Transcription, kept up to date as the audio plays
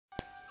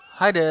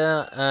Hi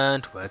there,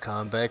 and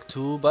welcome back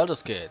to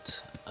Baldur's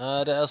Gate.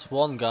 There's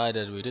one guy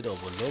that we did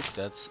overlook,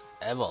 that's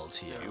Ewald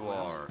here. You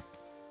are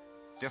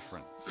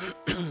different.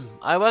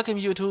 I welcome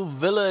you to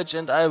Village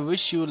and I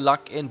wish you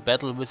luck in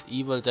battle with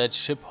evil that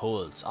ship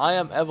holds. I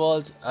am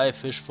Ewald, I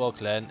fish for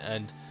clan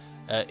and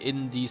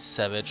in these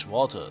savage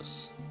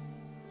waters.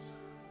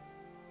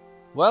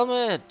 Well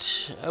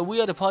met, we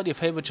are the party of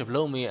Hayward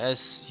Jablomi.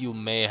 As you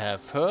may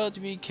have heard,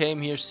 we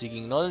came here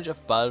seeking knowledge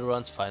of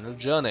Baldur's final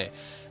journey,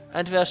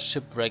 and were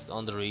shipwrecked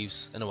on the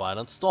reefs in a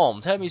violent storm.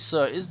 Tell me,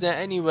 sir, is there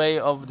any way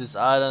of this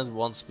island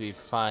once we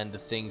find the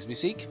things we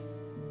seek?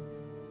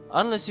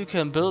 Unless you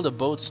can build a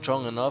boat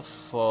strong enough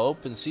for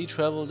open sea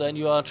travel, then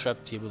you are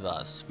trapped here with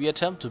us. We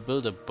attempt to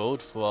build a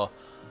boat for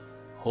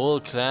a whole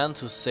clan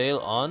to sail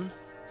on.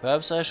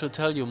 Perhaps I should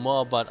tell you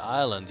more about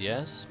Ireland,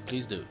 yes?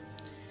 Please do.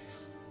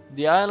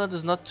 The island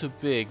is not too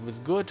big.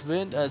 With good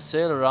wind I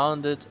sail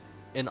around it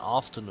in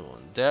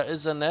afternoon. There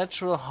is a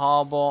natural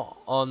harbor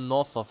on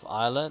north of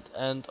island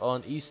and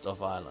on east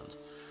of island.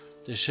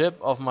 The ship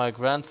of my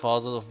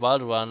grandfather of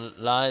Baldur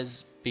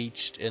lies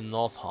beached in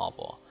North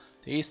Harbor.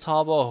 The East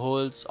Harbor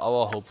holds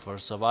our hope for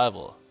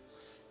survival.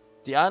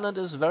 The island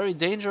is very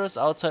dangerous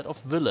outside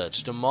of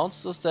village. The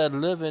monsters that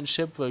live in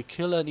ship will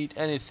kill and eat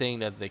anything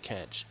that they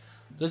catch.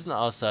 Listen,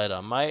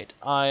 outsider, might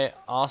I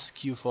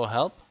ask you for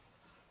help?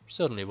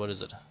 Certainly, what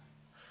is it?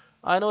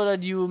 I know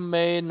that you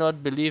may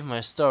not believe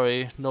my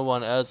story, no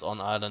one else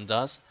on island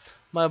does.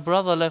 My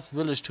brother left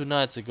village 2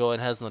 nights ago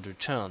and has not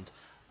returned.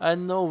 I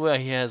know where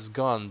he has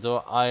gone, though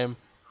I am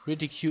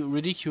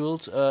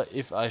ridiculed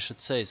if I should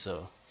say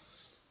so.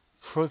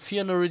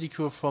 Fear no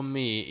ridicule from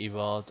me,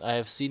 Ewald. I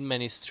have seen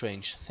many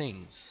strange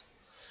things.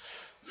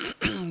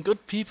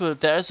 Good people,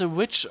 there is a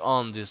witch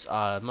on this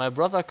isle. My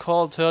brother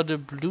called her the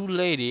Blue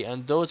Lady,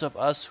 and those of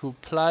us who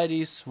ply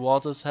these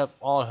waters have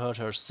all heard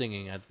her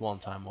singing at one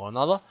time or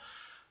another.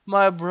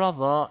 My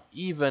brother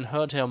even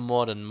heard her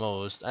more than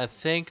most. I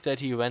think that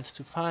he went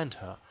to find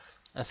her.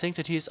 I think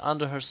that he is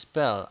under her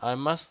spell. I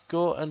must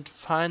go and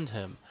find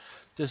him.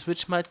 This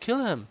witch might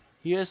kill him.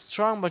 He is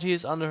strong, but he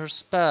is under her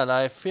spell.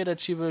 I fear that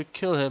she will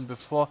kill him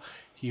before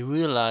he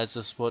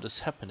realizes what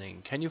is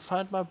happening. Can you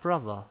find my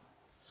brother?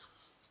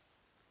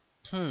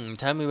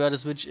 Tell me where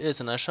this witch is,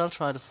 and I shall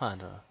try to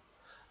find her.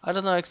 I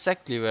don't know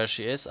exactly where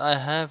she is. I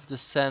have the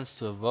sense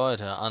to avoid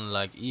her,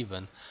 unlike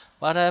Even,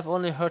 but I have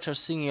only heard her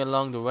singing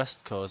along the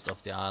west coast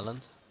of the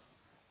island.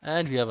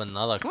 And we have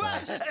another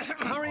quest.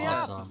 Hurry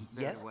Awesome.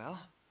 up! Yes, well.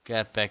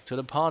 Get back to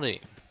the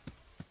party.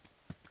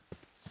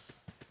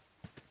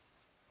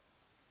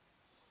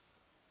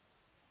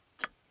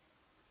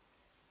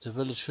 The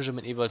village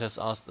fisherman Ewald has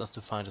asked us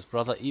to find his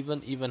brother.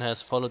 Even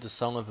has followed the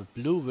song of a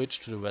blue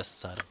witch to the west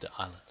side of the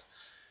island.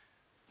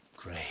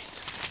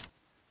 Great.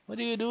 Why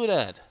do you do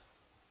that?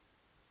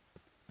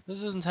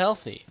 This isn't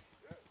healthy.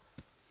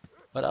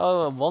 But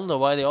I wonder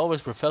why they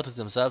always refer to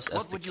themselves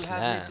as the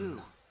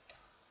clan.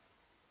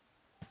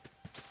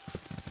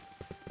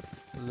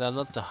 They're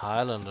not the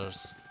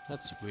Highlanders.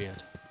 That's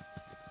weird.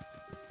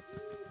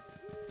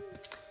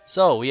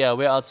 So, yeah,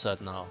 we're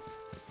outside now.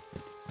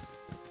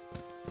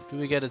 Do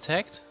we get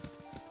attacked?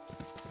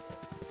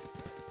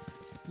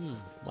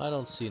 I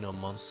don't see no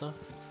monster.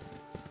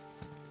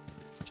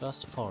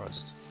 Just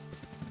forest.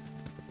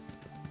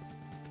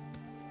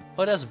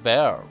 Oh, there's a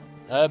bear.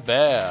 A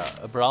bear.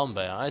 A brown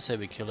bear. I say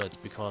we kill it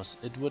because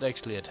it would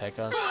actually attack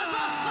us.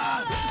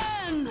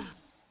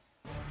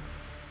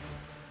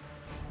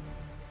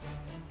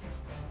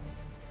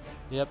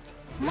 Yep.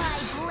 My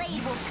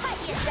blade will cut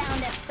you down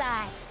to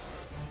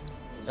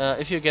size.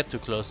 If you get too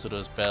close to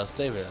those bears,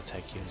 they will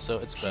attack you, so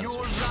it's better to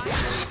Your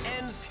life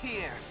ends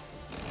here.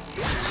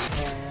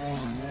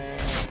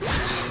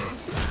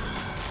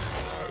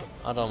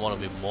 I don't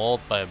want to be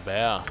mauled by a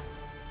bear.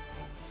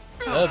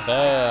 A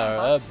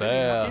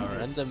bear,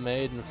 and the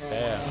maiden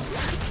fair.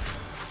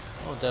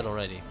 Oh, dead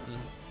already.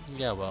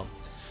 Yeah, well.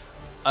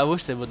 I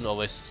wish they wouldn't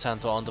always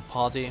center on the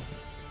party.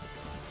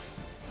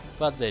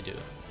 But they do.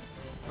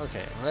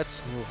 Okay,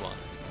 let's move on.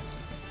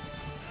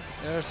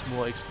 There's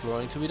more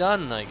exploring to be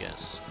done, I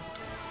guess.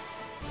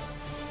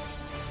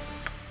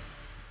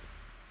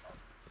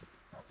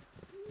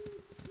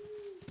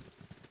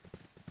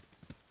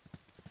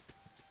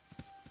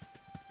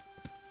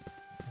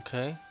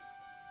 Okay.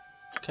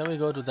 Can we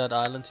go to that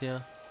island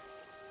here?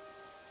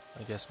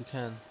 I guess we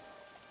can.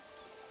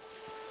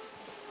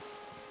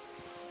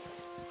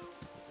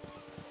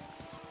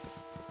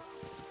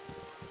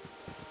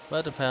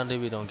 But apparently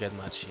we don't get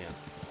much here.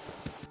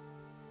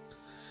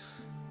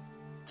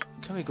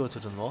 Can we go to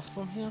the north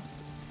from here?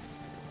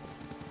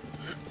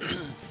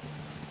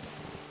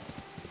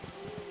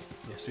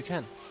 Yes, we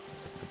can.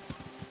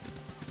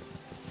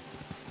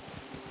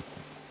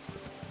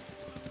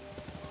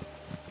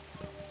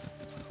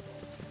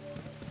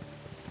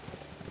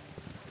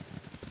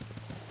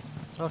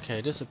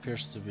 Okay, this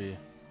appears to be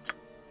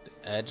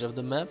the edge of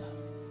the map.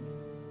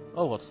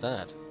 Oh, what's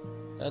that?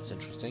 That's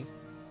interesting.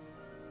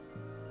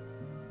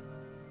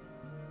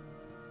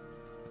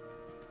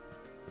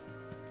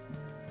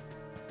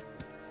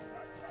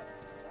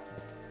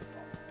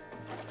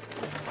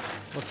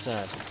 What's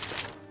that?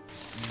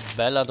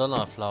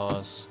 Belladonna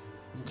flowers.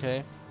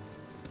 Okay.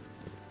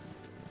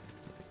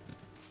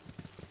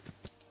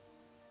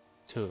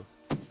 2.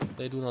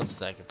 They do not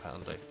stack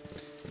apparently.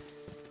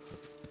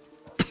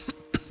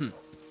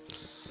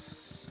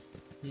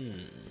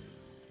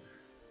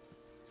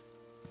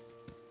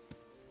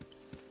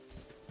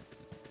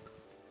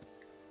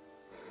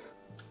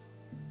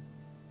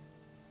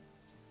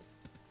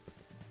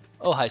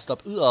 Oh, hi,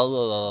 stop.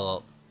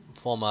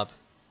 Form up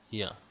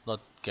here,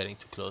 not getting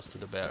too close to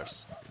the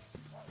bears.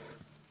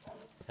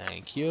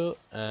 Thank you,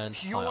 and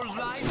Your fire.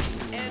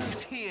 life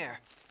ends here.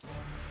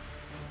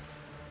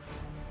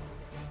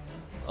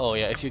 Oh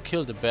yeah, if you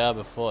kill the bear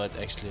before it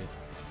actually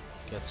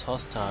gets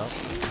hostile,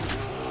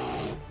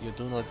 you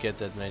do not get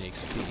that many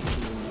XP.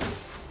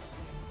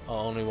 Oh,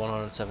 only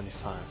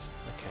 175.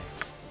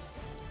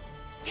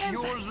 Okay.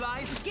 Your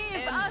life Give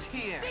ends us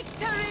here.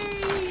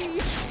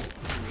 victory!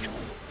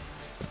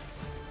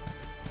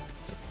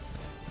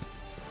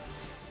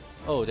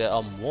 Oh, there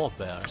are more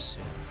bears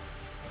here.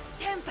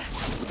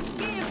 Tempest,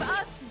 give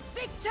us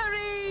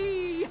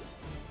victory!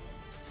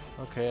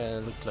 Okay,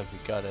 it looks like we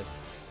got it.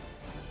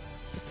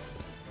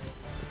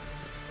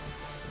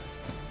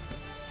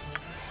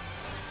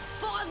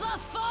 For the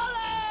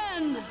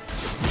fallen!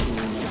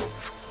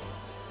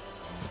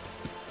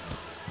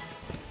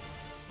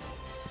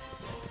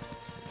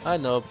 I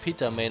know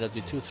Peter may not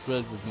be too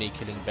thrilled with me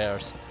killing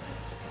bears,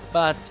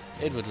 but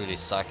it would really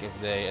suck if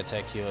they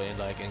attack you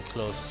in in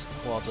close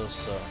quarters.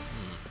 So.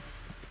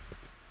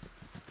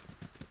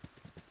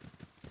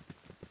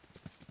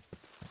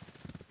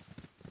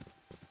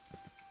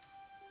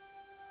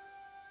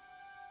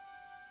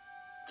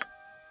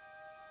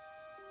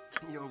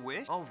 Your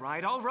wish? All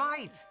right, all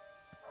right.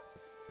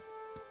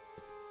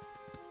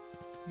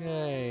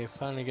 Yay,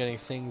 finally getting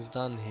things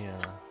done here.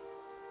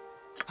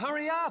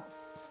 Hurry up.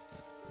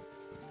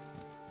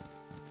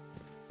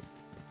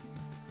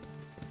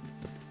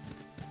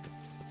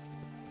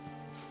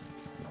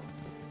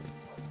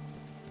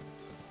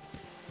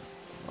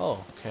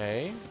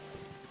 Okay.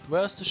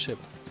 Where's the ship?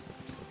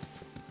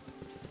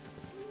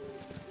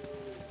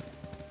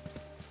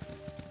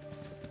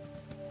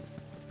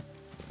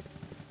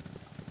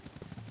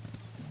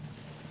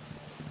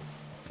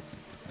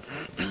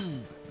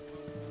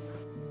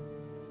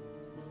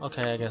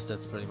 Okay, I guess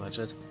that's pretty much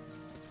it.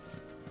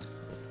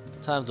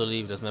 Time to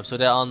leave this map. So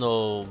there are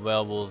no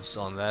werewolves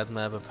on that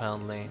map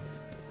apparently.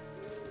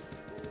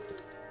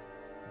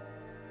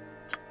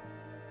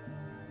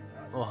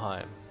 Oh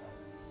hi.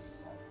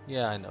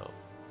 Yeah, I know.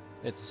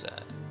 It's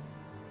sad.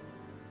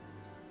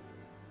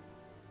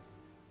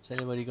 Is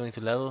anybody going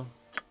to level?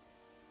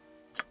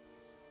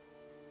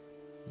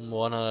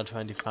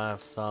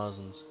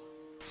 125,000.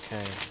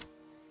 Okay.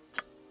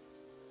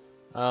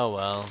 Oh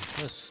well,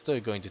 it's still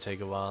going to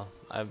take a while.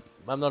 I'm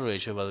not really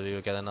sure whether we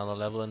will get another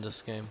level in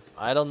this game.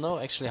 I don't know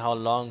actually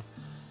how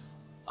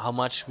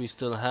much we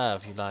still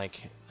have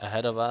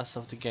ahead of us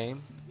of the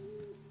game.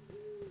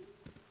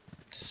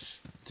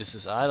 This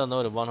is, I don't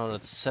know, the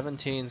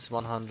 117th,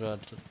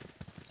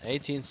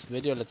 118th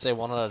video, let's say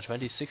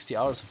 120, 60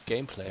 hours of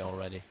gameplay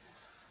already.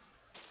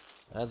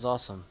 That's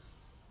awesome.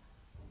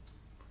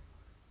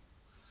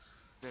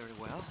 Very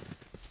well.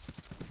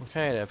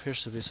 Okay, there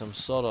appears to be some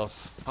sort of...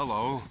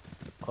 Hello.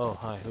 Oh,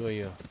 hi, who are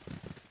you?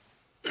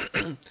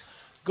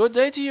 Good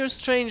day to you,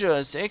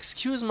 strangers.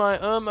 Excuse my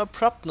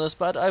abruptness,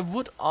 but I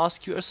would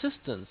ask your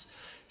assistance.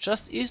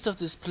 Just east of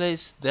this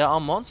place there are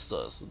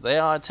monsters. They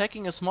are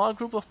attacking a small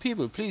group of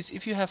people. Please,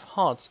 if you have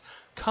hearts,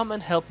 come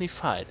and help me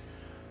fight.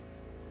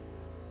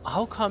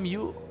 How come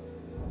you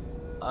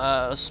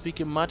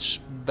speak much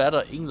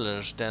better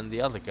English than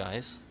the other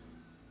guys?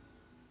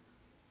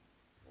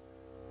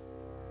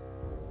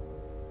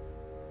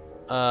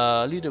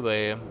 Lead the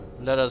way.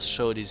 Let us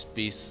show these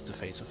beasts the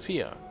face of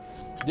fear.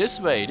 This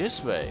way,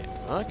 this way.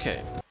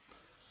 Okay.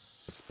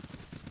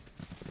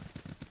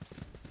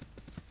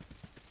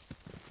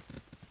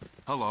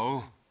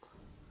 Hello.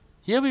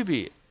 Here we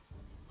be.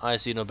 I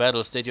see no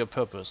battle. State your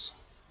purpose.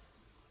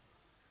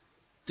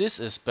 This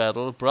is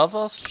battle.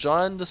 Brothers,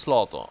 join the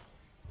slaughter.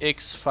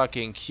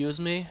 Excuse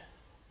me.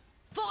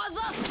 For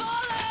the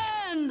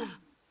fallen!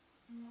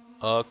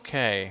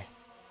 Okay.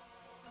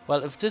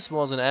 Well, if this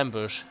was an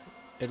ambush,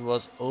 it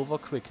was over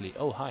quickly.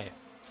 Oh, hi.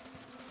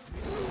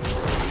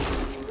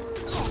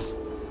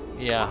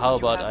 Yeah, how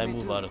about I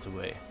move out of the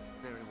way?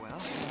 Very well.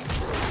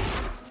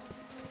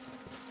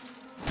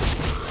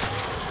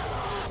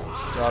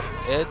 Stop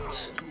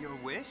it. Your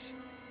wish?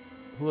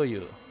 Who are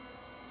you?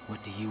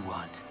 What do you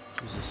want?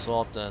 Use a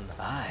sword then.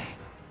 I.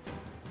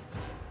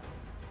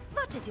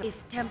 What is your...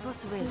 If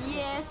Tempus will...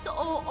 Yes,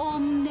 oh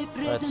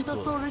omnipresent That's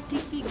cool. authority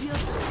figure.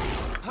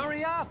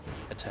 Hurry up.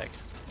 Attack.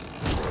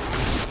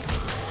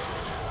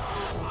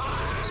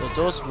 So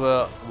those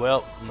were,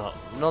 well, no,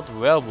 not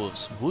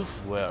werewolves, wolf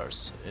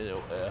wares.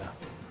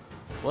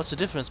 What's the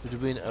difference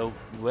between a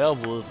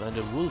werewolf and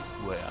a wolf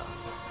were?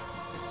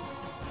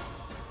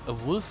 A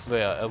wolf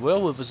were, a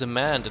werewolf is a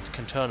man that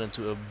can turn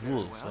into a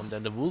wolf, and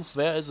then the wolf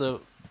were is a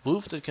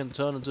wolf that can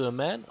turn into a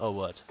man, or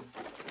what?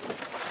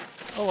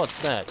 Oh, what's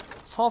that?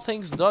 4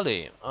 things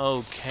dolly.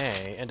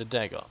 Okay, and a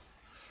dagger.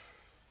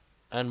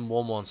 And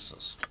more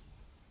monsters.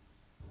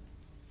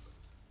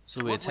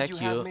 So we What would attack you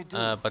have you, me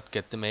do? but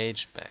get the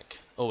mage back.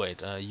 Oh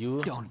wait,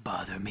 you Don't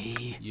bother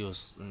me.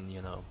 use,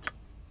 you know,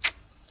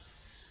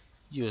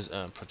 use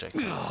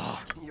projectiles.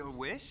 Your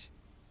wish?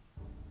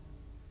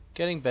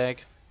 Getting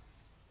back.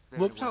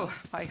 Very Whoops. well. Oh,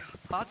 my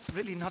heart's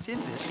really not in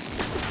this.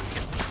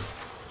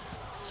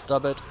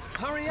 Stop it.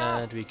 Hurry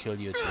up! And we kill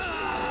you too.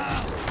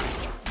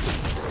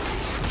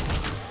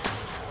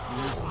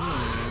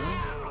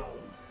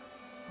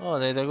 Oh,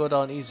 they go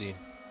down easy.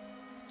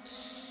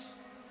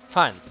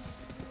 Fine.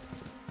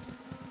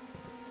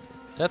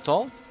 That's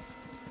all?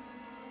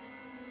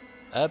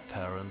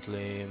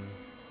 Apparently.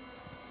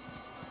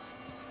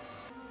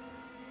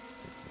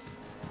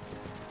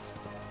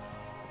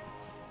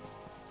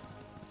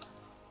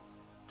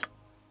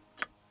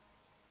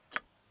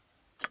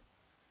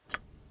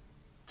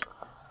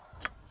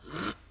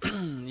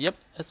 Yep,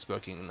 it's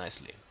working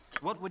nicely.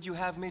 What would you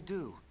have me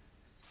do?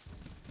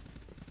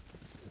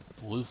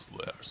 Wolf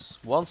wares.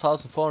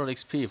 1400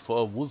 XP for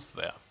a wolf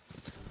ware.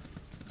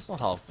 It's not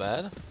half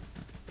bad.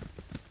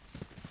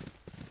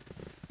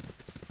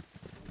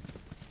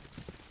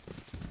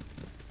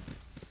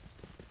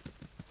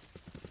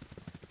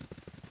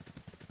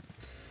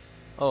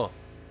 Oh,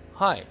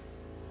 hi.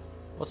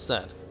 What's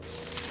that?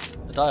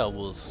 A dire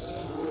wolf.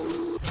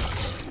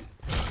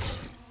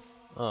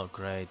 Oh,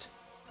 great.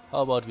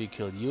 How about we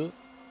kill you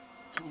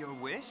Your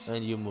wish?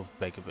 and you move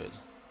back a bit.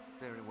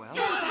 Very well.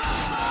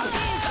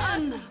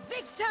 Fallen!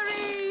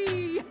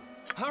 Victory!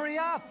 Hurry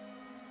up!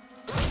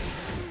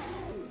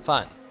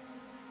 Fine.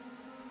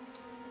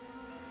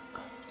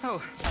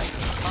 Oh, my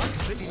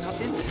heart's really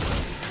not in this.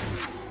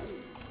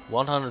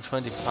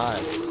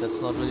 125.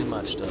 That's not really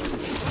much though.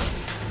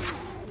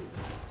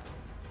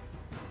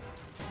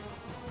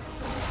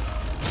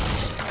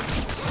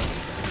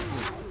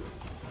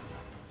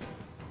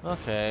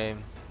 Okay.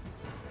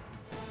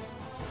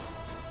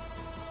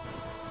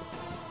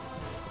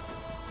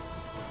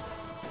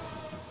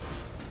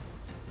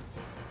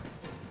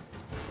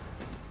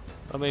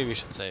 Or maybe we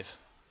should save.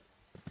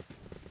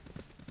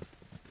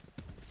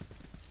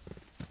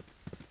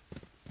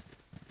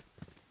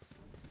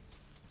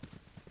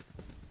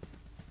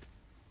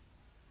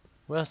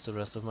 Where's the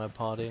rest of my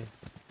party?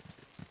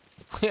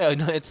 Yeah,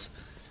 no, it's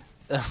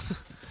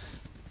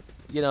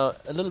you know,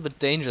 a little bit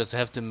dangerous to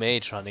have the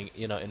mage running,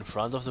 you know, in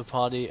front of the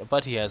party,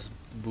 but he has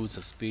boots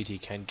of speed, he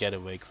can get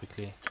away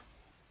quickly.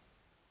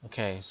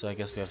 Okay, so I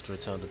guess we have to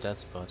return to that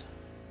spot.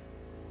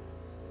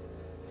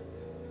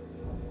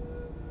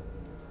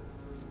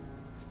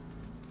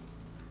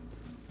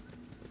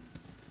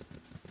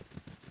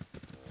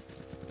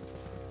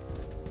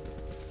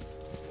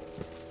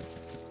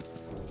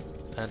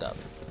 And up.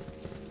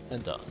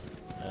 And down.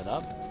 And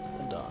up.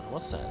 And down.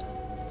 What's that?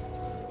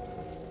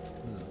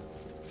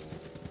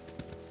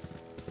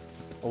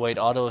 Oh wait,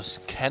 are those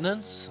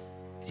cannons?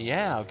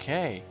 Yeah,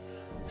 okay.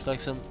 It's like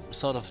some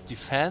sort of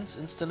defense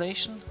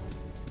installation?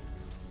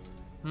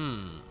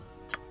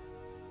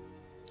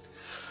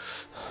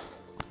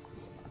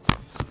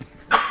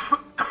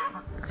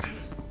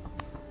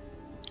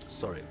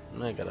 Sorry,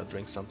 I gotta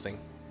drink something.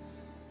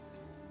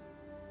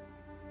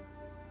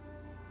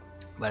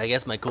 But I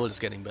guess my cold is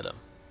getting better.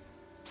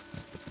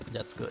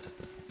 That's good.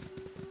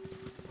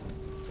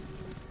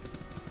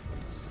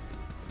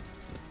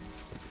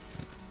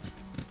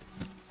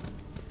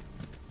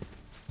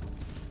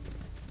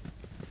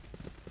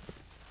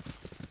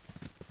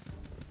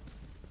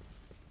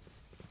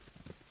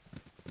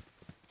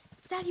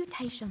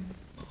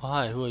 Salutations. Oh,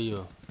 hi, who are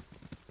you?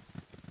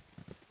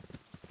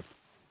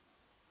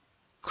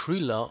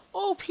 Krila?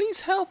 Oh, please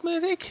help me,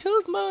 they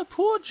killed my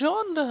poor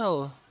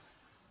Jondal.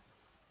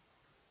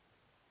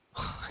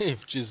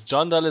 If this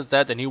Jondal is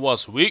dead, then he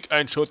was weak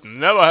and should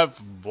never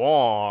have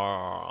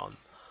born.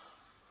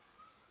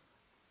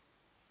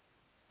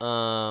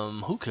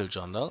 Who killed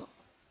Jondal?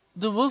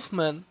 The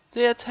Wolfmen.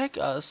 They attack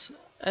us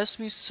as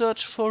we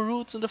search for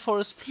roots in the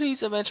forest.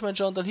 Please avenge my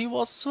Jondal, he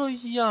was so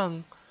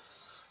young.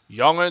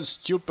 Young and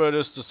stupid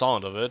is the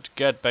sound of it.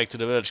 Get back to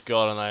the village,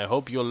 girl, and I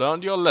hope you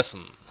learned your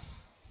lesson.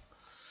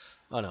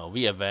 Oh no,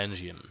 we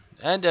avenge him.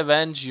 And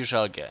avenge you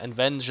shall get, and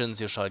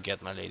vengeance you shall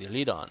get, my lady.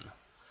 Lead on.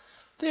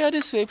 They are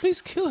this way,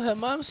 please kill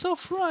him, I'm so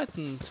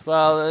frightened.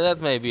 Well,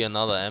 that may be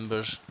another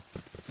ambush.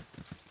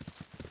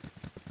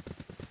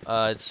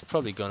 It's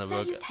probably gonna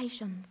work.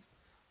 Salutations.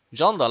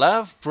 Jondal, I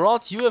have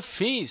brought you a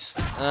feast.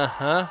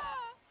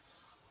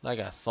 Like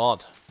I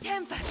thought.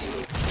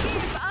 Tempest,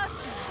 give us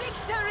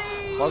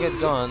victory! Target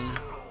gone.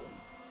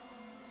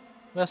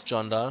 Where's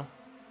Jondal?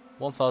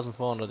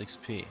 1400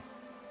 XP.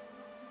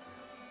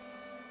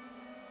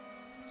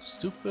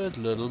 Stupid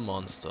little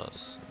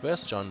monsters.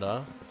 Where's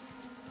Jondal?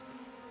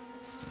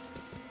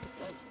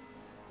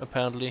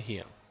 Apparently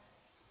here.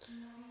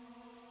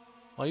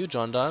 Are you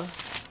Jondal?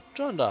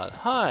 Jondal,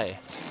 hi!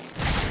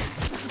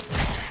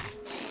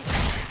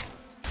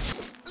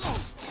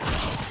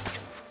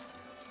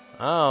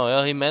 Oh,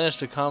 well, he managed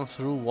to come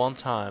through one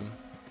time.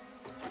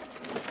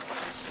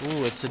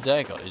 Ooh, it's a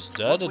dagger. Is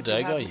that a would you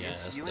have dagger? me if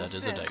Yes, you that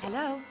is a insist?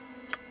 dagger.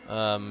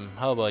 Hello.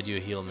 How about you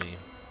heal me?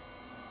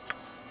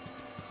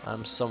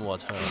 I'm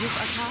somewhat hurt. Is this a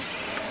task?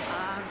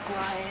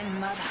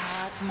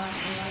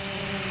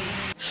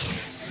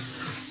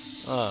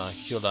 Ah,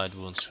 cure light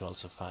wounds should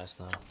suffice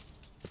now.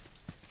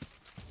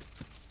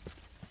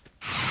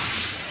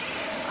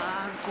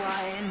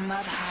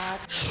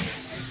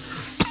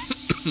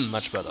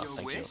 Much better, Your thank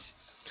you. wish?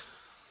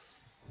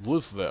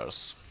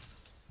 Wolfverse.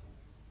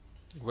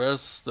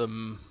 Where's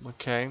the...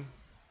 okay.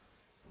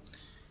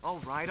 All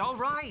right, all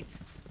right.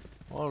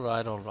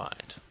 Alright,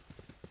 alright.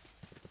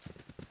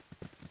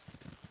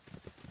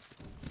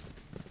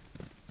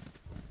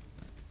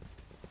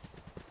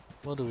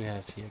 What do we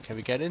have here? Can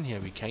we get in here?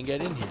 We can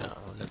get in here.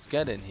 Let's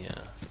get in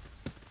here.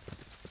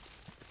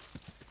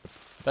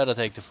 Better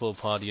take the full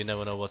party, you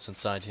never know what's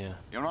inside here.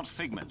 You're not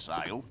figments,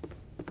 are you?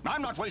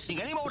 I'm not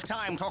wasting any more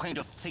time talking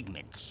to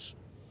figments.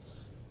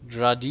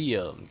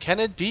 Dradiel. Can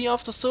it be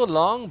after so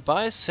long?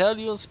 By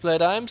Celion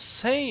Split, I'm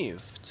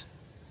saved.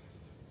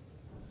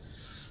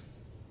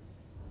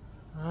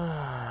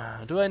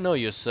 Do I know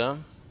you, sir?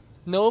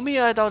 Know me?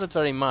 I doubt it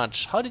very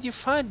much. How did you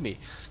find me?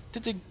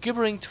 Did the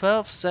gibbering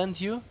 12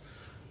 send you?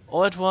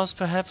 Or it was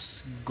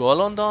perhaps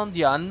Golondon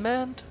the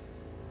Unmanned?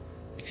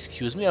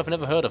 Excuse me, I've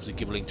never heard of the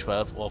gibbering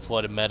 12, or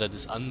for the matter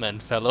this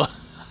unmanned fellow.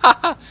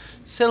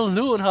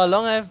 Saloon, how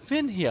long I've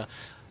been here.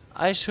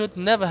 I should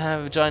never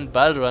have joined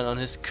Baldur on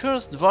his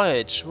cursed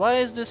voyage. Why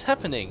is this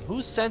happening?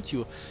 Who sent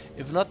you,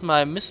 if not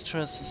my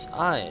mistress's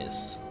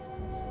eyes?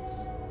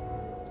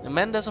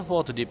 Amandas of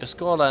Waterdeep, a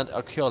scholar and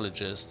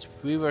archaeologist.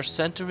 We were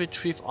sent to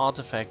retrieve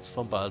artifacts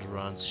from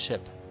Baldur's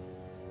ship.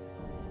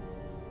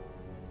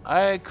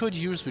 I could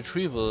use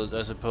retrievals,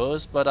 I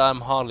suppose, but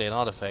I'm hardly an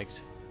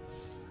artifact.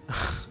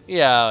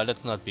 Yeah,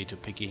 let's not be too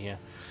picky here.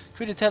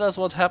 Could you tell us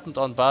what happened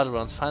on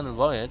Baldur's final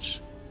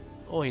voyage?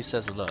 Oh, he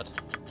says a lot.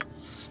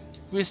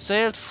 We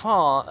sailed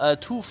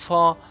too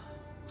far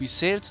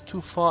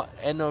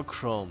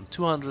Enochrome,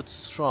 200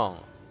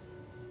 strong.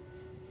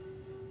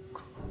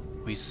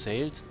 We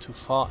sailed too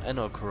far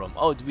Enochrome.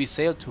 Oh, we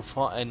sailed too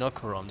far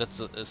Enochrome. That's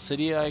a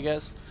city, I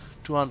guess.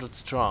 200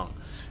 strong.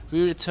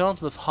 We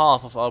returned with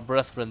half of our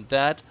brethren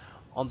dead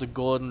on the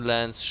Golden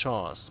Land's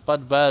shores.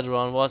 But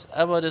Baldur was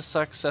ever the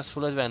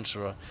successful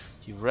adventurer.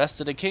 He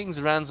wrested the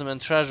king's ransom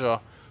and treasure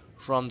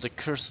from the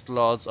cursed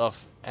lords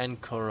of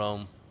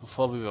Enochrome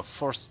before we were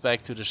forced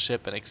back to the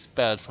ship and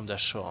expelled from their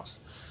shores.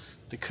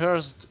 The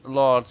cursed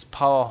lord's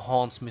power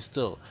haunts me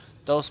still.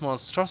 Those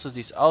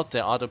monstrosities out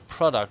there are the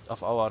product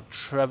of our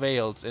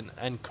travails in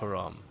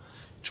Enochrome.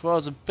 It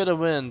was a bitter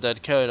wind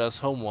that carried us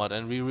homeward,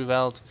 and we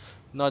revelled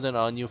not in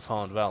our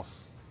newfound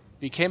wealth.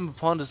 We came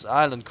upon this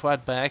island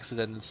quite by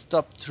accident and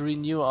stopped to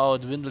renew our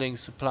dwindling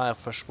supply of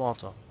fresh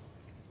water.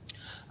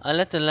 I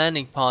led the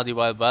landing party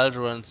while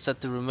Baldur set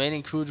the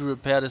remaining crew to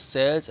repair the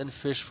sails and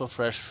fish for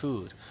fresh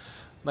food.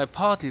 My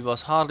party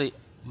was hardly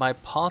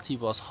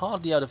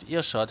out of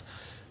earshot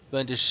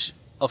when the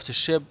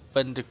ship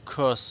when the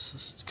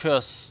curse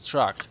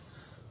struck.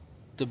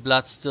 The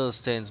blood still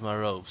stains my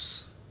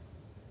robes.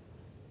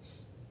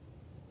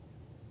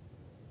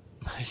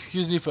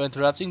 Excuse me for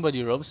interrupting, but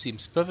your robe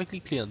seems perfectly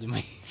clear to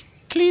me.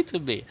 Clear to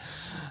me.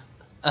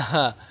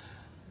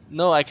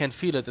 No, I can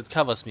feel it. It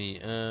covers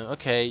me.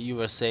 Okay, you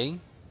were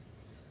saying?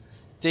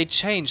 They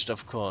changed,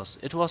 of course.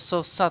 It was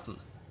so sudden.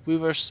 We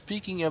were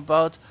speaking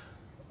about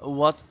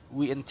what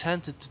we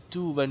intended to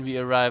do when we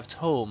arrived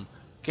home.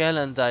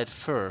 Galen died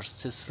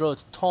first, his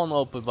throat torn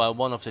open by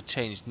one of the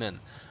changed men.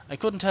 I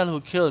couldn't tell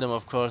who killed him,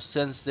 of course,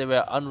 since they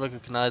were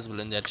unrecognizable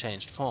in their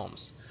changed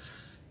forms.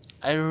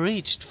 I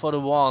reached for the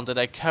wand that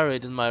I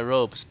carried in my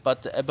robes,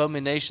 but the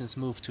abominations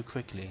moved too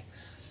quickly.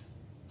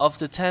 Of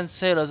the 10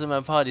 sailors in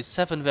my party,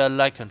 7 were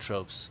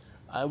lycanthropes.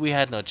 We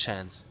had no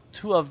chance.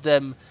 2 of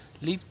them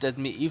leaped at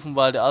me even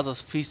while the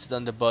others feasted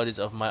on the bodies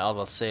of my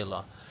other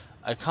sailor.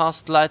 I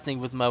cast lightning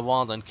with my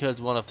wand and killed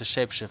one of the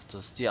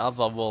shapeshifters. The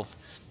other wolf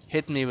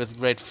hit me with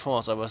great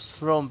force. I was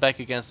thrown back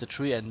against a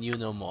tree and knew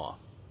no more.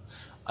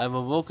 I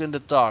awoke in the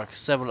dark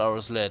several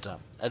hours later.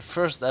 At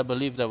first I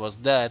believed I was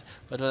dead,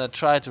 but when I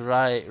tried to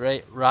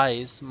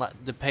rise,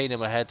 the pain in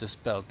my head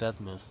dispelled that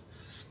myth.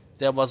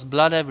 There was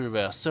blood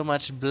everywhere, so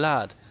much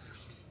blood.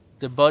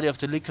 The body of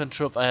the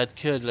lycanthrope I had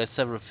killed lay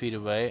several feet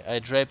away. I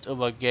draped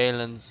over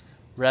Galen's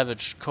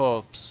ravaged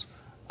corpse.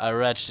 I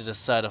retched at the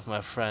sight of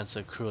my friend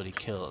so cruelly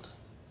killed.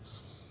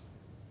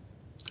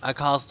 I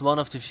cast one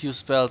of the few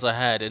spells I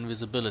had,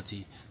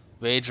 invisibility,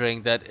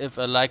 wagering that if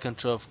a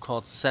lycanthrope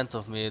caught scent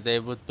of me, they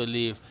would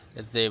believe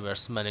that they were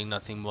smelling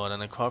nothing more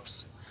than a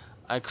corpse.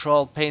 I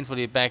crawled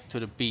painfully back to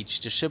the beach.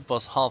 The ship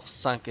was half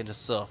sunk in the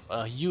surf,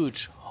 a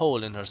huge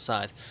hole in her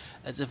side,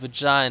 as if a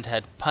giant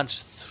had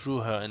punched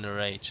through her in a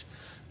rage.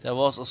 There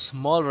was a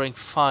smouldering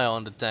fire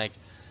on the deck,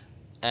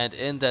 and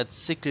in that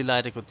sickly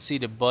light I could see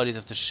the bodies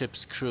of the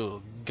ship's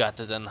crew,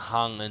 gutted and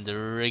hung in the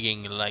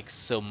rigging like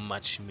so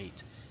much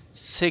meat.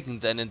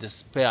 Sickened and in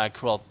despair I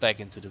crawled back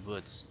into the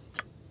woods.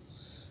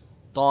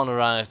 Dawn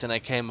arrived and I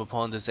came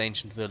upon this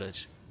ancient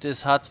village.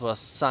 This hut was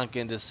sunk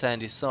in the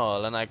sandy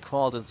soil, and I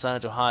crawled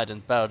inside to hide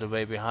and barreled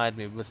away behind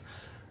me with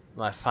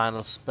my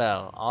final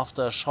spell.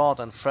 After a short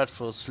and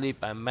fretful sleep,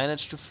 I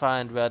managed to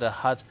find where the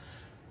hut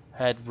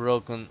had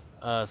broken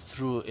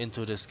through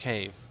into this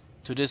cave.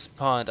 To this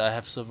point I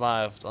have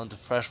survived on the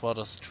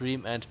freshwater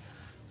stream and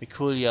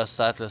peculiar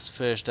sightless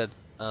fish that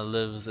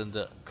lives in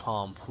the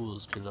calm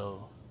pools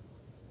below.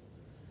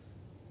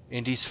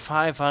 In these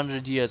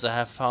 500 years I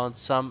have found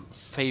some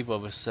favor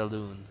with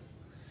Saloon.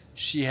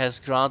 She has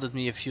granted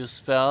me a few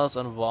spells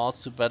and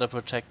wards to better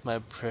protect my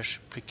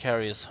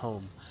precarious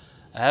home.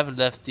 I haven't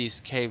left these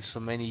caves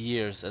for many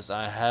years, as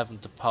I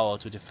haven't the power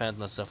to defend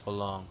myself for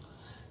long.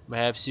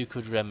 Perhaps you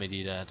could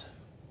remedy that.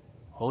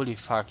 Holy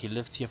fuck, you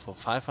lived here for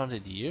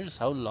 500 years?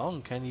 How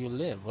long can you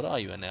live? What are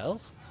you, an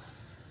elf?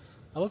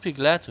 I would be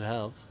glad to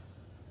help.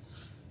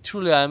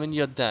 Truly I am in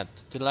your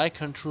debt. The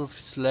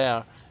lycanthrope's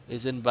lair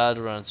is in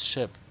Baldur's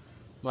ship.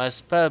 My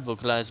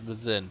spellbook lies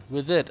within.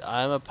 With it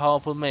I am a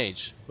powerful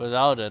mage.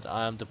 Without it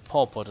I am the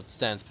pauper that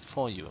stands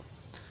before you.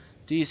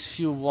 These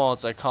few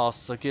words I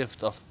cast a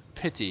gift of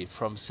pity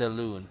from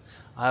Saloon.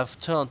 I have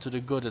turned to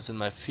the goddess in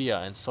my fear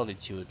and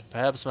solitude.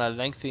 Perhaps my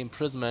lengthy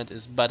imprisonment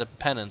is but a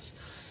penance,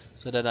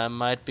 so that I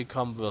might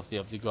become worthy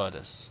of the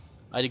goddess.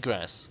 I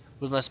digress.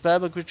 With my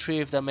spellbook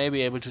retrieved, I may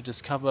be able to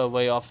discover a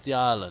way off the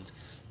island.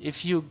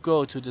 If you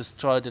go to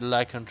destroy the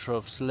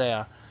lycanthrope's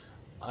lair,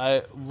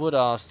 I would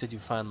ask that you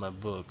find my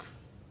book.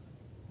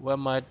 Where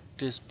might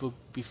this book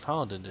be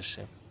found in the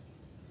ship?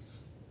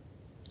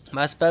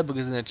 My spellbook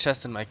is in a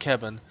chest in my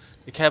cabin.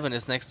 The cabin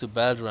is next to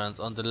Baldur's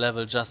on the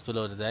level just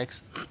below the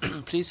decks.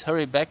 Please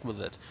hurry back with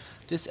it.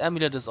 This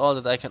amulet is all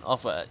that I can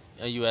offer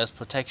you as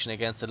protection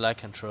against the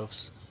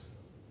lycanthropes.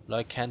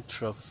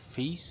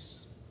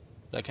 Lycanthropes,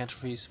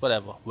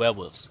 whatever,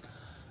 werewolves.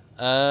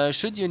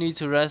 Should you need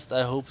to rest,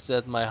 I hope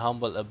that my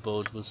humble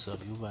abode will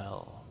serve you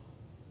well.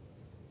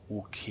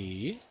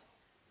 Okay.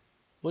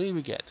 What did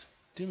we get?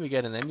 Didn't we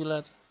get an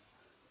amulet?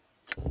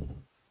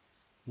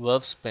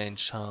 Wolfsbane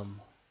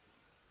charm.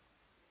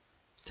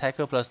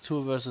 Tackle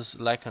 +2 versus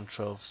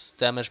lycanthropes.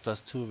 Damage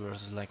 +2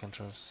 versus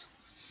lycanthropes.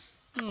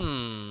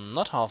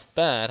 Not half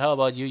bad. How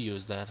about you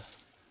use that?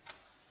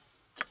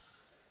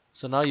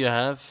 So now you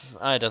have...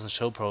 it doesn't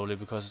show probably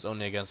because it's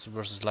only against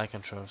versus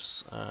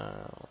lycanthropes.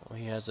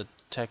 He has a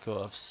tackle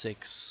of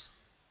 6.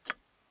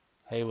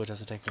 Haywood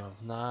has a tackle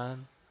of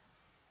 9.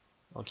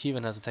 Oh,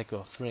 Kevin has a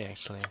tackle of 3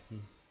 actually.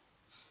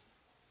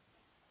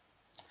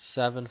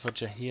 7 for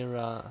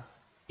Jaheira,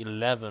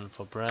 11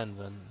 for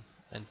Branwen,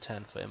 and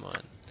 10 for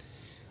Imoen.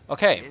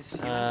 Okay.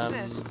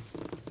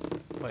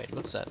 Wait,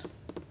 what's that?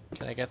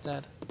 Can I get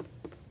that?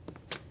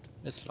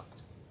 It's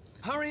locked.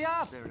 Hurry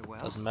up! Very well.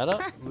 Doesn't matter.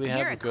 We have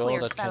You're a a girl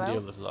queer that can fellow.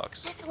 deal with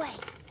locks. This way.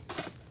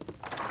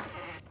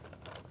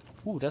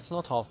 Ooh, that's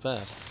not half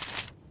bad.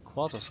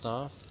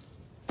 Quarterstaff.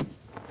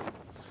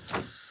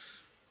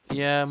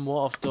 Yeah,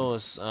 more of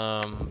those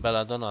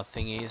belladonna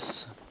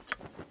thingies.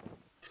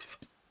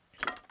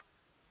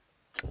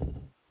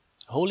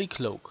 Holy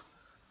Cloak.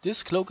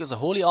 This cloak is a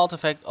holy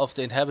artifact of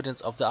the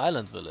inhabitants of the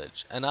island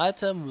village. An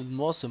item with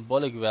more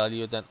symbolic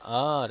value than...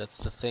 that's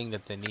the thing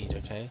that they need,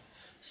 okay.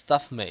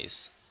 Staff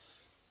mace.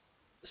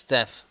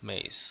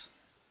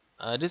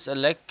 This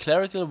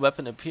clerical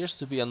weapon appears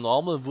to be a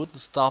normal wooden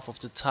staff of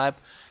the type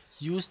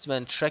used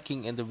when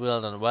trekking in the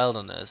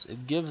wilderness.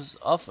 It gives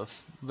off a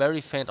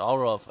very faint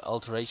aura of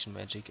alteration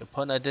magic.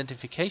 Upon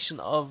identification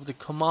of the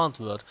command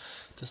word,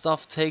 the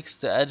staff takes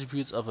the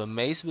attributes of a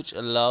mace, which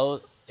allow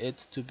it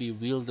to be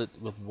wielded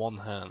with one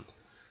hand.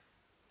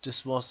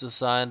 This was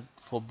designed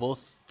for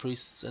both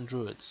priests and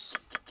druids.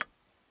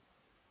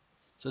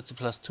 So it's a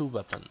 +2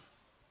 weapon.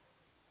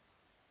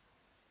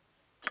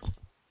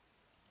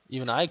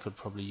 Even I could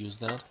probably use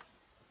that.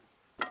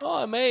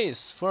 Oh, a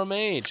mace for a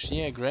mage.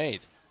 Yeah,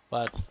 great.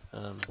 But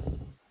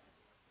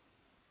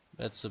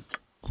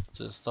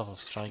the stuff of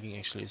striking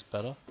actually is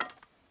better.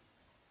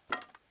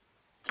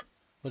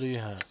 What do you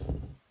have?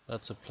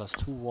 That's a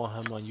 +2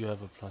 warhammer, and you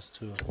have a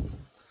 +2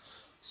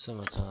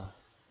 scimitar.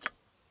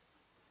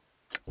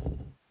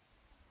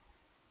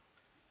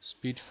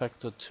 Speed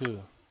factor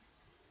 2.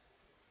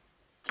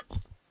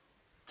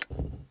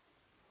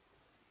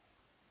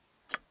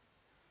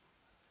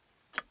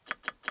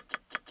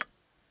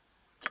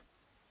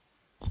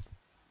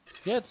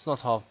 Yeah, it's not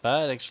half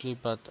bad actually,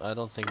 but I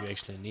don't think we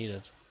actually need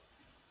it.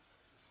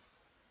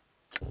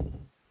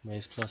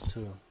 Mace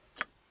 +2.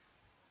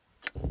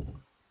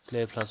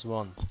 Flail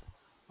 +1.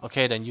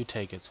 Okay, then you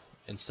take it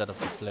instead of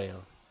the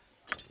flail.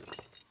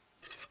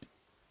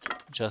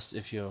 Just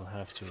if you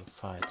have to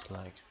fight,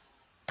 like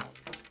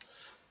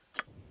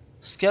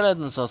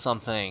skeletons or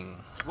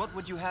something. What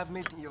would you have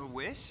me your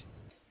wish?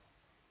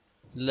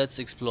 Let's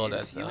explore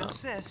If you that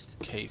insist.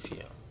 cave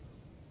here.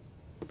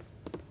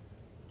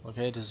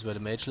 Okay, this is where the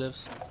mage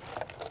lives.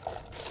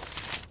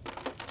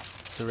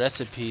 The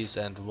recipes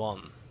and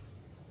 1.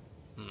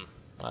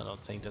 I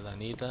don't think that I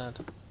need that.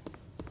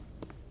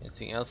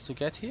 Anything else to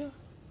get here?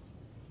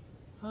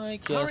 I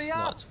guess Hurry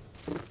up!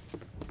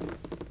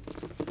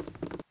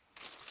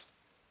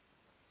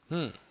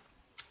 not.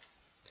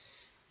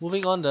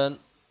 Moving on then.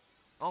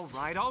 All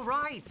right, all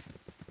right.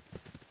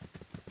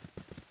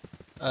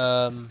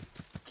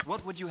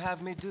 What would you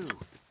have me do?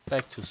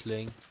 Back to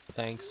sling.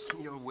 Thanks.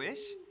 Your wish?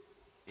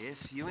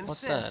 If you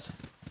insist. What's that?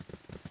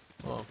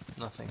 Oh,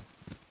 nothing.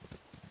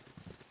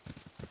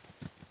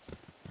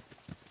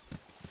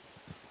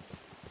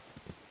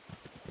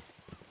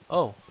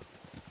 Oh,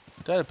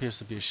 that appears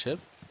to be a ship.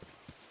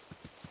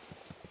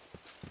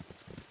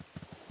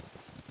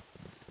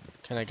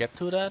 Can I get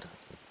to that?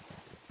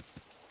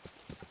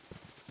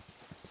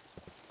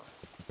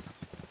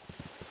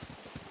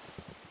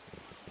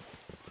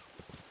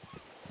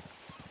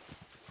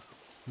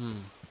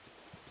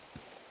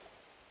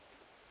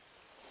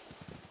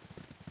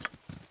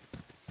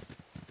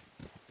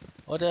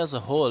 Oh, there's a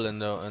hole in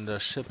the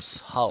ship's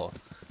hull.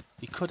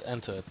 We could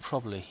enter it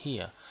probably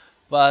here,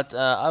 but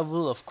I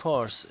will of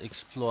course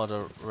explore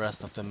the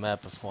rest of the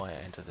map before I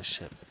enter the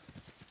ship.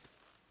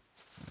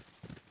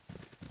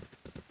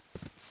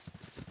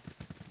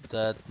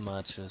 That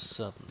much is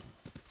certain.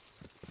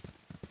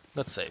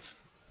 Let's save.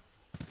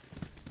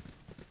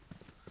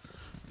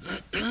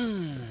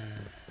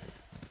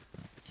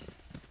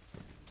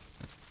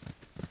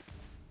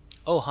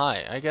 Oh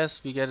hi, I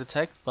guess we get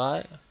attacked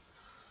by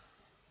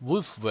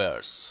wolf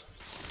bears.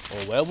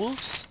 Or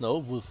werewolves? No,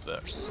 wolf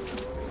bears.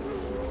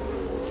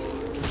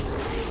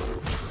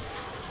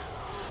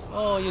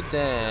 Oh, you're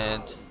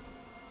dead.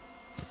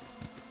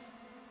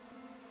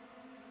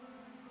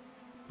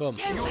 Boom.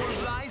 Your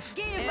life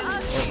Give ends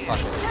us Oh, fuck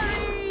it.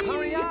 victory!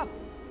 Hurry up!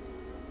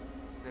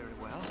 Very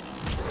well.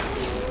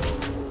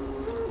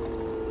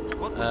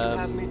 What would you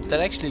have me do?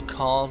 That actually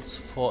calls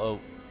for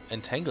a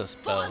entangle For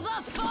spell. the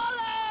fallen!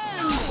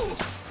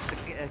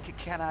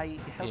 Can I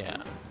help Yeah,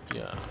 you?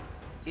 yeah.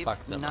 If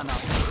Fuck them none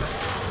up.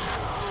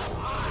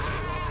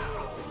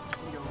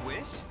 Your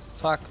wish?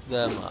 Fuck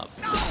them up.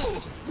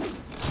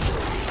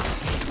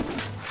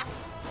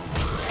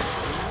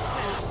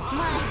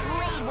 My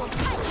blade will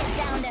cut you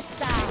down to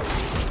size.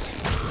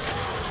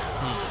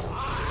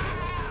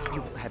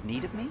 You have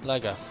need of me?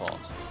 Like I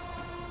thought.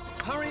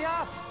 Hurry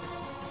up!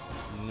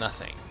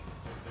 Nothing.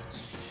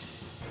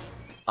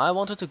 I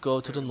wanted to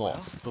go to the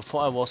north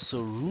before I was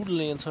so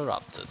rudely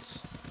interrupted.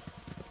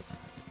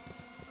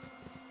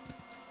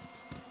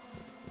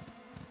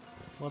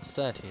 What's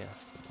that here?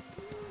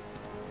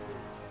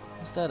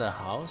 Is that a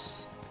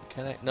house?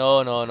 Can I?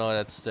 No, no, no,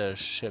 that's the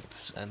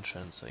ship's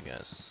entrance, I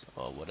guess.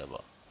 Or whatever.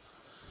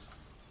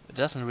 It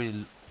doesn't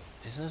really...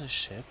 Is that a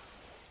ship?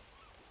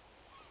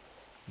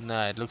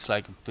 Nah, it looks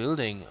like a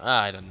building.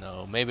 I don't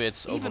know. Maybe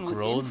it's Even with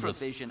overgrown with...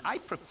 infravision, I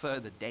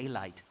prefer the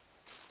daylight.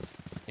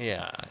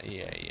 Yeah.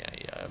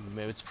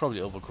 Maybe it's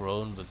probably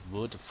overgrown with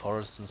wood,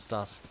 forest and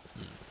stuff.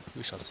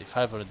 We shall see.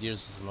 500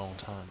 years is a long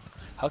time.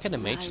 How can a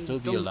mage still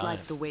be I don't alive?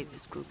 like the way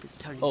this group is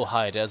turning Oh out.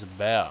 hi, there's a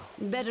bear.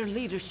 Better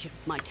leadership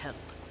might help.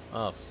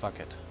 Oh fuck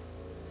it.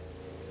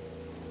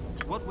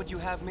 What would you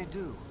have me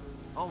do?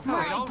 All right,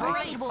 My all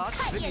right. blade will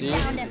cut you See,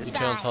 down to he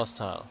turns size.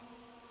 hostile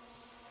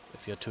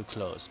if you're too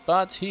close.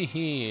 But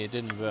it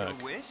didn't work.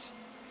 Your wish?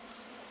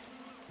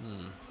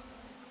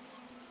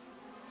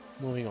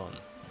 Moving on.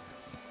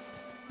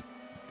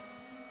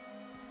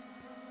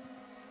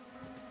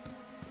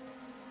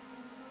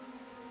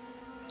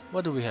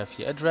 What do we have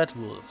here? A dread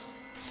wolf.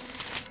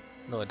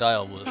 No, a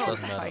dire wolf,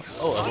 doesn't matter.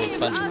 Oh, a whole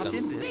bunch of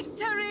them.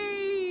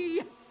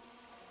 Victory!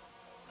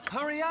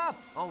 Hurry up!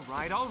 All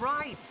right, all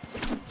right.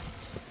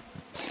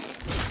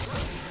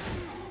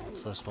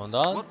 First one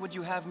down. What would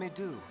you have me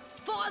do?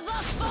 For the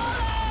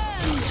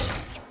fallen!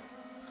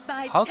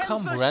 By How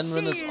come Tempus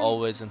Renren is shield.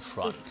 always in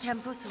front? If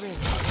Tempus Ring.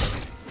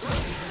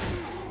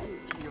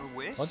 Your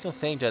wish? Don't you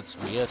think that's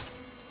weird?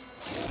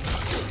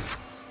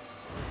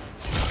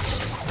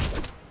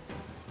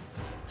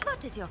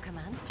 What is your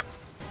command?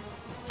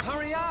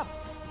 Hurry up!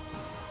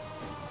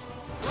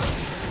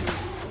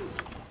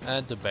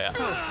 And the bear.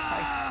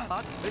 My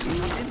heart's really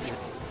not in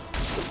this.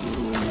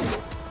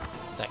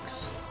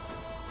 Thanks.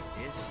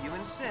 If you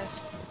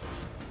insist.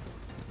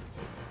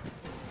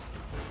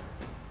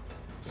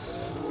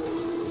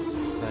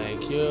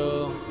 Thank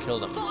you. Kill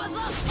them. For the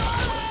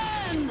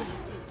fallen!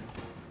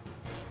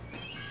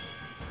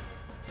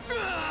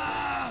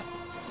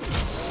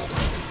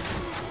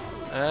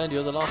 And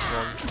you're the last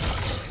one.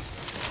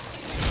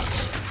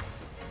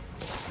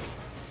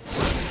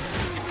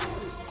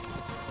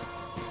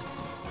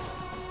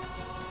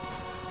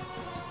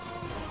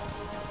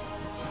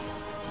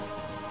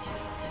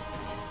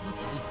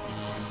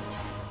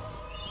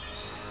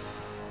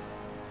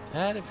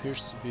 That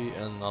appears to be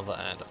another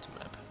end of the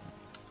map.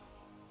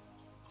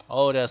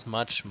 Oh, there's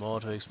much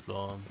more to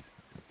explore.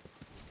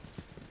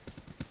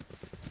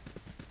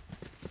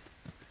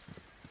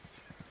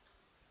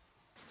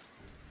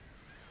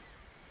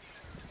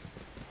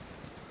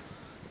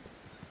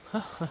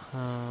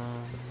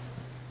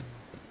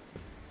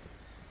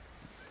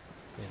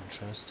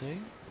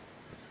 Interesting.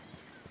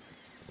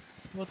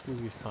 What will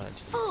we find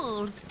here?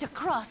 Fools to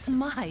cross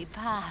my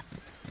path.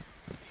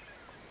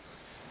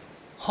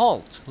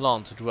 Halt,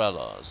 land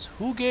dwellers!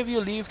 Who gave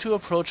you leave to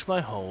approach my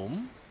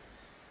home?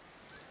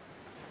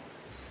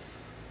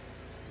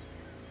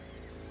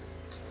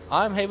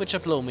 I'm Haywood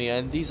Chaplomi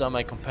and these are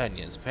my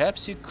companions.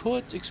 Perhaps you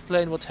could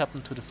explain what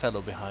happened to the fellow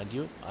behind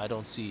you? I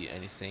don't see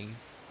anything.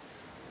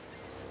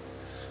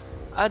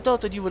 I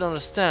doubt that you would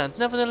understand.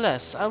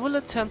 Nevertheless, I will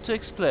attempt to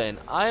explain.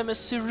 I am a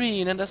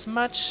Serene and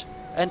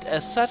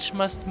as such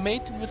must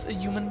mate with a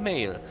human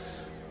male.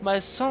 My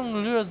song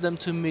lures them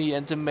to me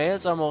and the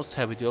males are most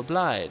happy to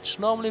oblige.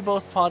 Normally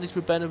both parties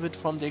will benefit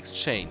from the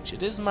exchange.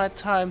 It is my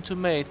time to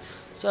mate,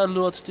 so I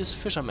lured this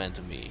fisherman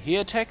to me. He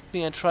attacked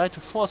me and tried to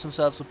force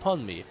himself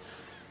upon me.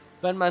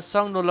 When my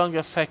song no longer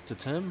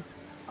affected him,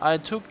 I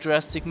took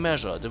drastic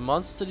measure. The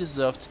monster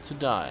deserved to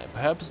die.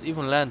 Perhaps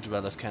even land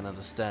dwellers can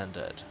understand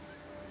that.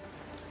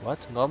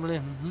 What?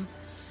 Normally?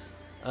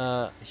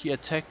 He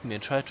attacked me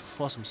and tried to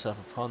force himself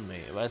upon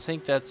me. Well, I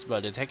think that's, well,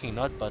 the attacking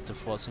not, but the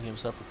forcing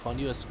himself upon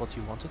you is what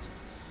you wanted.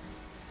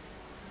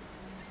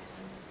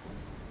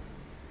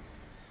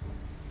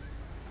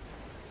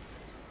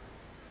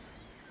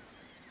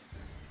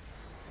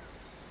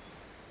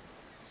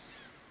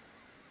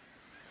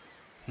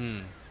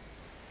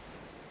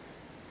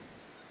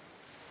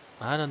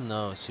 I don't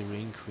know,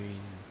 Serene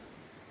Queen.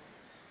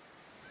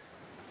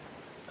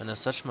 And as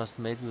such must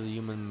mate with a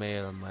human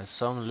male. My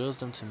song lures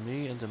them to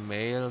me and the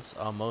males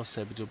are most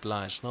happy to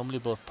oblige. Normally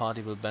both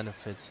parties will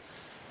benefit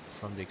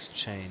from the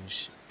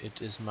exchange.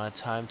 It is my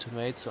time to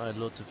mate, so I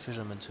lured the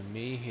fisherman to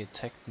me. He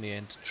attacked me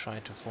and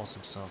tried to force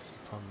himself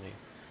upon me.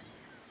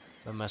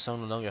 When my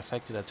song no longer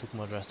affected, I took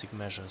more drastic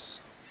measures.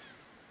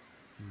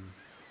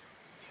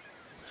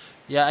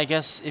 Yeah, I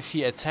guess if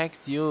he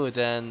attacked you,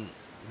 then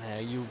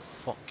you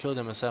killed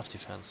him in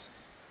self-defense.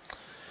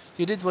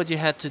 You did what you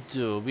had to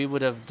do. We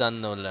would have done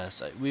no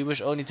less. We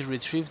wish only to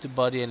retrieve the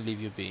body and leave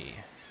you be.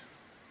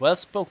 Well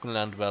spoken,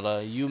 land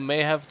dweller. You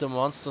may have the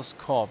monster's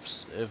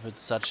corpse if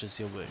it's such is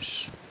your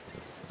wish.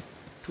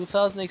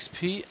 2000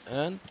 XP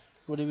and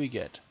what do we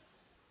get?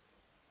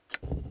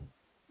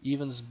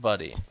 Evan's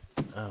body.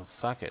 Oh,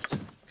 fuck it.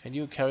 Can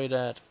you carry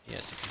that?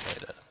 Yes, you can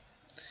carry that.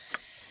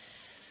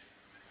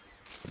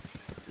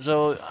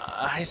 So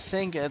I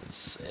think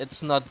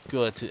it's not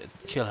good to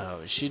kill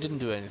her. She didn't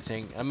do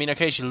anything. I mean,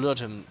 okay, she lured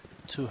him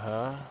to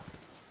her,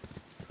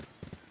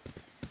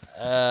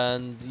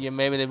 and yeah,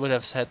 maybe they would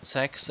have had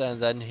sex,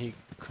 and then he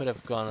could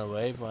have gone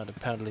away. But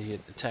apparently, he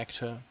attacked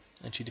her,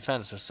 and she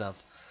defended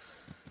herself.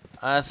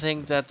 I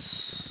think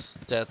that's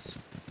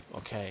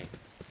okay.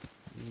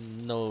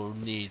 No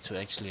need to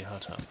actually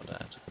hurt her for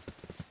that.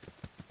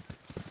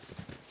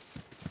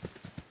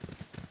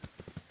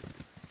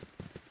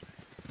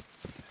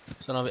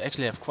 So now we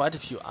actually have quite a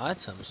few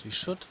items. We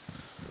should...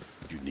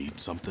 You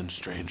need something,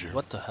 stranger?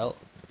 What the hell?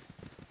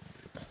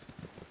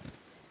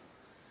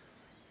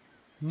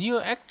 New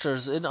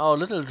actors in our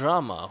little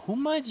drama. Who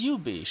might you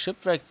be?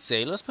 Shipwrecked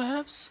sailors,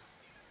 perhaps?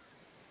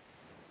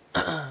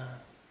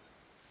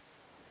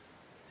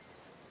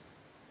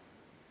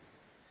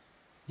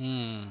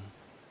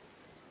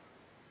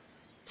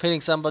 Feeling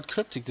somewhat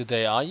cryptic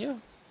today, are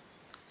you?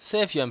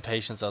 Save your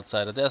impatience,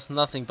 outsider. There's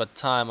nothing but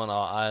time on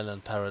our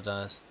island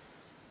paradise.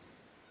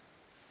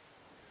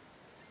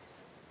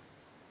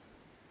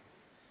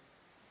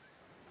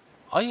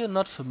 Are you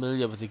not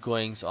familiar with the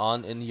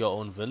goings-on in your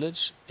own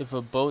village? If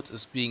a boat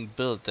is being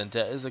built, then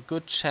there is a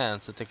good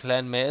chance that the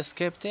clan may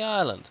escape the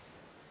island.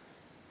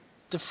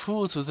 The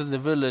fools within the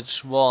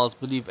village walls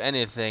believe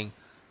anything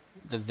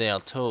that they are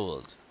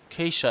told.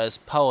 Keisha is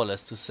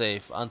powerless to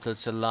save until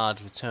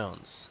Celard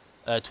returns.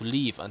 To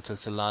leave until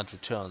Celard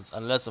returns,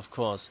 unless of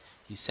course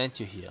he sent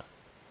you here.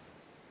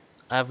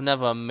 I have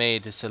never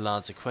made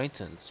Celard's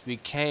acquaintance. We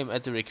came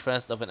at the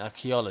request of an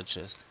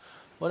archaeologist.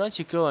 Why don't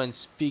you go and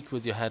speak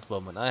with your head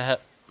woman? I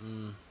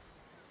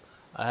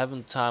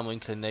haven't time or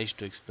inclination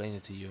to explain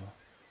it to you.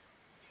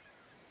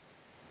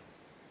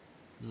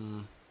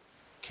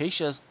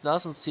 Keisha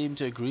doesn't seem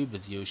to agree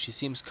with you. She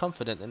seems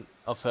confident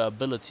of her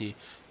ability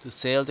to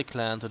sail the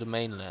clan to the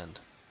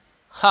mainland.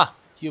 Ha!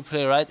 You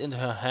play right into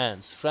her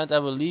hands. Friend, I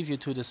will leave you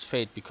to this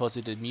fate because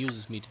it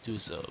amuses me to do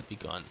so. Be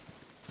gone.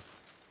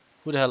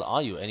 Who the hell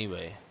are you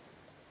anyway?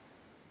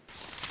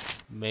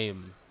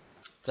 Mame.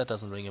 That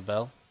doesn't ring a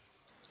bell.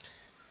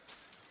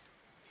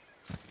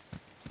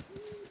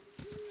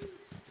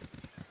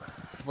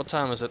 What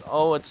time is it?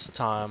 Oh, it's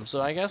time. So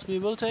I guess we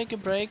will take a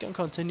break and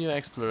continue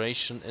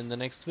exploration in the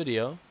next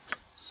video.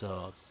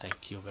 So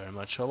thank you very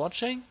much for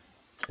watching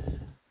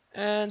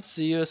and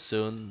see you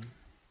soon.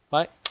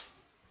 Bye.